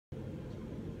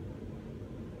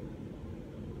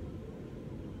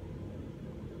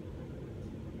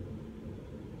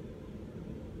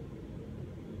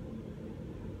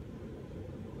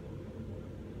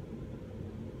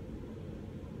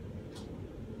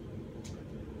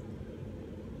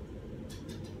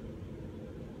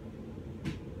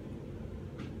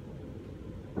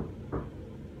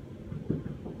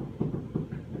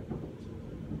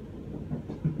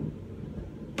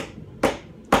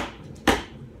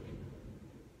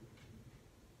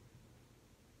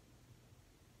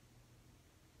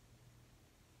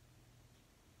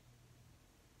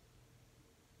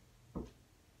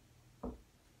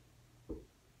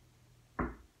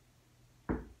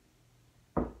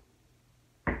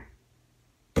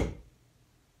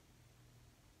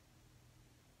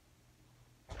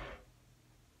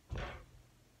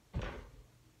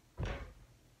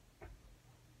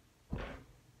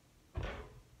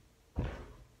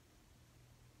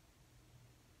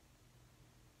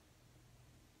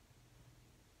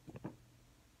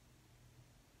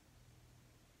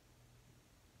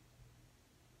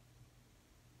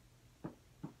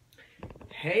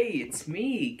Hey, it's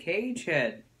me,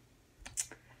 Cagehead.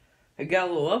 I got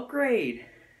a little upgrade.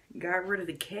 Got rid of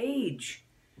the cage.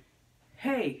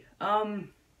 Hey,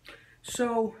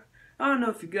 so, I don't know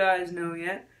if you guys know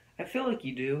yet. I feel like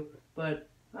you do,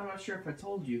 but I'm not sure if I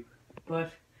told you.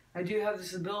 But I do have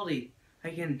this ability.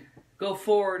 I can go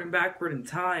forward and backward in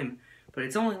time, but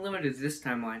it's only limited to this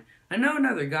timeline. I know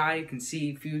another guy who can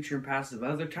see future and past of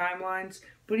other timelines,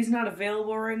 but he's not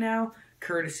available right now,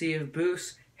 courtesy of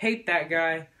Boost. Hate that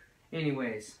guy.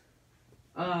 Anyways,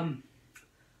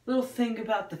 little thing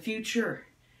about the future.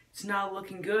 It's not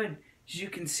looking good. As you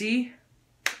can see,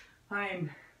 I'm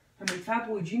in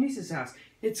Fatboy Genius's house.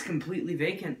 It's completely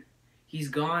vacant. He's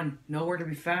gone, nowhere to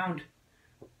be found.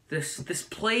 This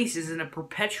place is in a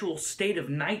perpetual state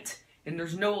of night, and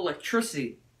there's no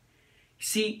electricity. You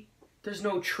see, there's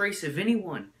no trace of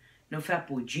anyone. No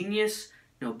Fatboy Genius,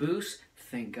 no Boost,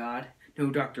 thank God. No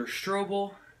Dr.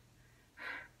 Strobel.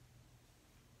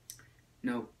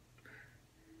 No.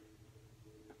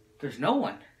 There's no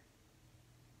one.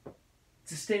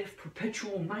 It's a state of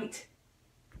perpetual night.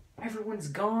 Everyone's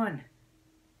gone.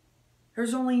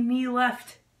 There's only me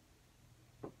left.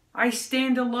 I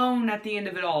stand alone at the end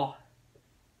of it all.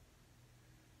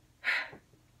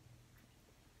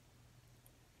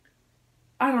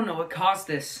 I don't know what caused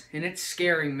this, and it's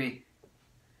scaring me.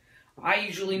 I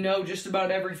usually know just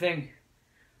about everything.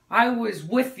 I was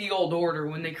with the Old Order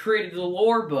when they created the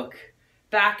lore book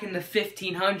back in the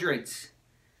 1500s.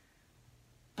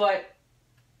 But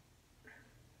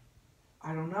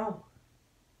I don't know.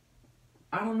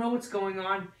 I don't know what's going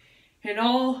on. In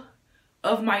all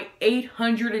of my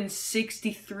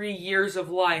 863 years of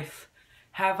life,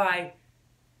 have I...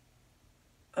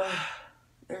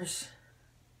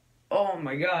 Oh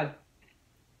my God.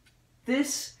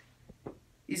 This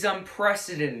is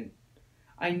unprecedented.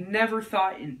 I never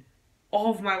thought in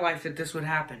all of my life that this would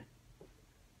happen.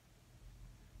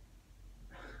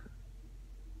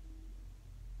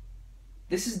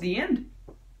 This is the end.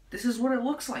 This is what it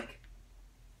looks like.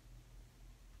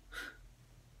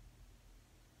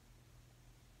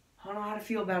 I don't know how to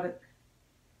feel about it.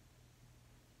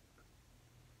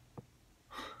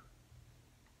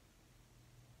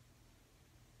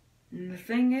 And the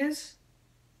thing is,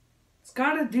 it's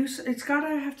gotta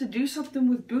have to do something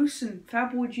with Boost and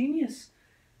Fatboy Genius.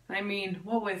 I mean,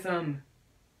 what with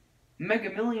Mega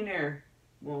Millionaire?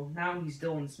 Well, now he's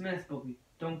Dylan Smith, but we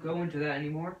don't go into that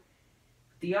anymore.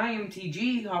 The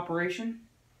IMTG operation.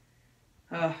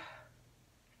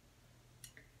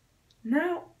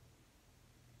 Now,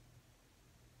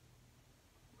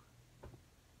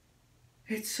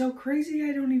 it's so crazy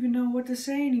I don't even know what to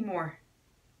say anymore.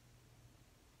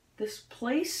 This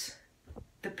place,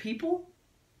 the people,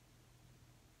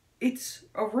 it's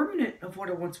a remnant of what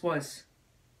it once was.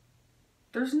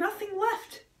 There's nothing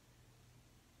left.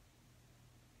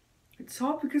 It's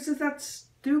all because of that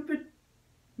stupid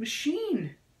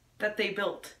machine that they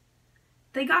built.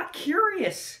 They got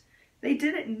curious. They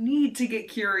didn't need to get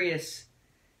curious.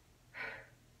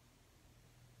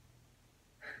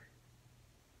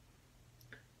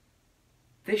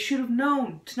 They should have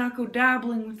known to not go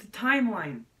dabbling with the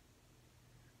timeline.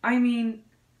 I mean,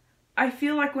 I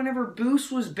feel like whenever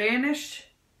Boost was banished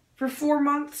for 4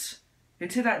 months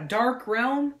into that dark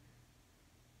realm,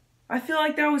 I feel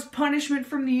like that was punishment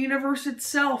from the universe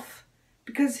itself,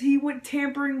 because he went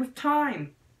tampering with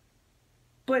time.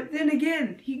 But then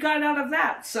again, he got out of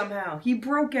that somehow. He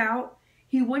broke out.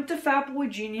 He went to Fatboy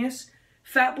Genius.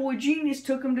 Fatboy Genius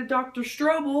took him to Dr.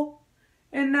 Strobel.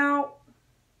 And now,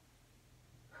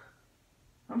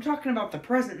 I'm talking about the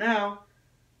present now.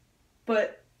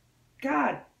 But,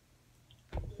 God,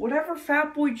 whatever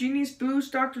Fatboy Genius,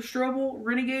 Boost, Dr. Strobel,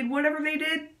 Renegade, whatever they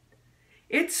did,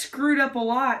 it screwed up a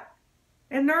lot.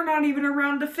 And they're not even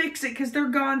around to fix it because they're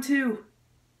gone too.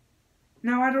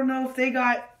 Now, I don't know if they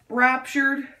got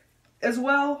raptured as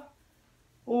well,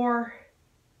 or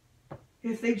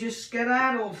if they just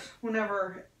skedaddled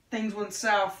whenever things went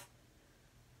south.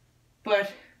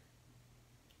 But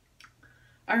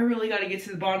I really got to get to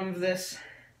the bottom of this.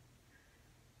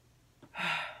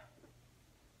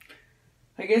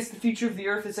 I guess the future of the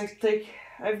Earth is at stake.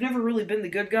 I've never really been the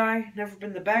good guy, never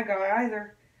been the bad guy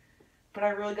either. But I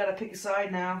really got to pick a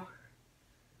side now.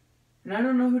 And I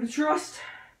don't know who to trust.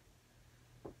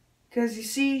 Because you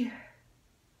see,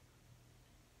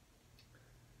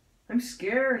 I'm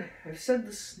scared. I said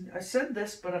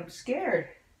this, but I'm scared.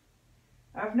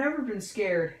 I've never been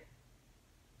scared.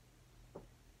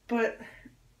 But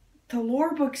the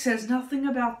lore book says nothing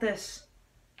about this.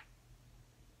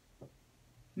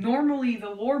 Normally, the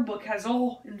lore book has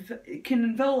it can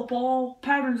envelop all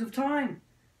patterns of time.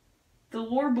 The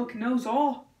lore book knows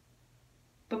all.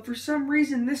 But for some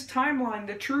reason, this timeline,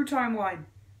 the true timeline,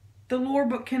 the lore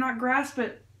book cannot grasp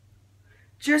it.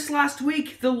 Just last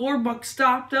week, the lore book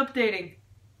stopped updating.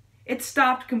 It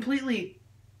stopped completely.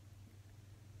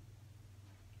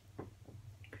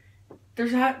 There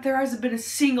hasn't been a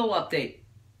single update.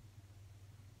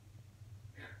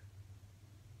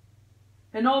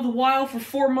 And all the while, for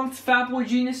 4 months, Fatboy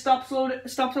Genius stops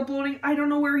uploading. I don't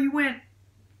know where he went.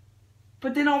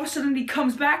 But then all of a sudden he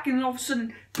comes back, and all of a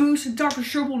sudden Boost and Dr.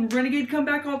 Sherble and Renegade come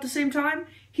back all at the same time.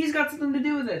 He's got something to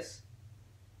do with this.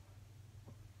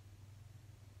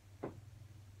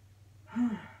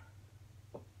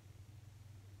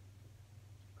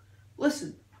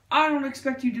 Listen, I don't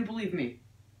expect you to believe me.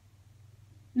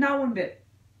 Not one bit.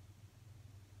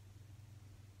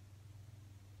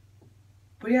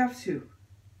 But you have to.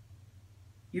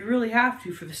 You really have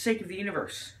to for the sake of the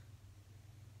universe.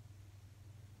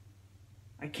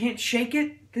 I can't shake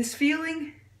it, this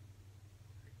feeling.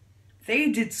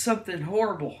 They did something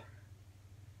horrible.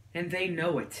 And they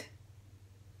know it.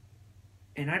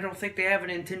 And I don't think they have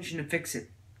an intention to fix it.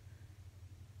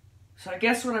 So I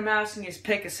guess what I'm asking is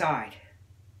pick a side.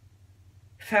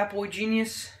 Fatboy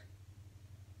Genius,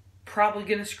 probably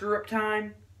gonna screw up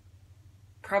time.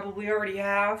 Probably already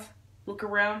have. Look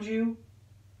around you.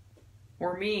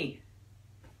 Or me.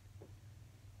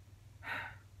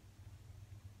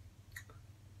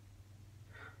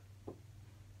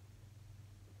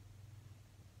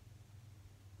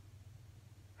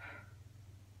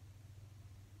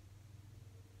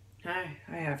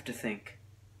 I have to think.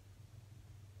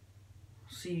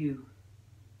 See you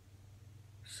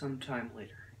sometime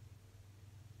later.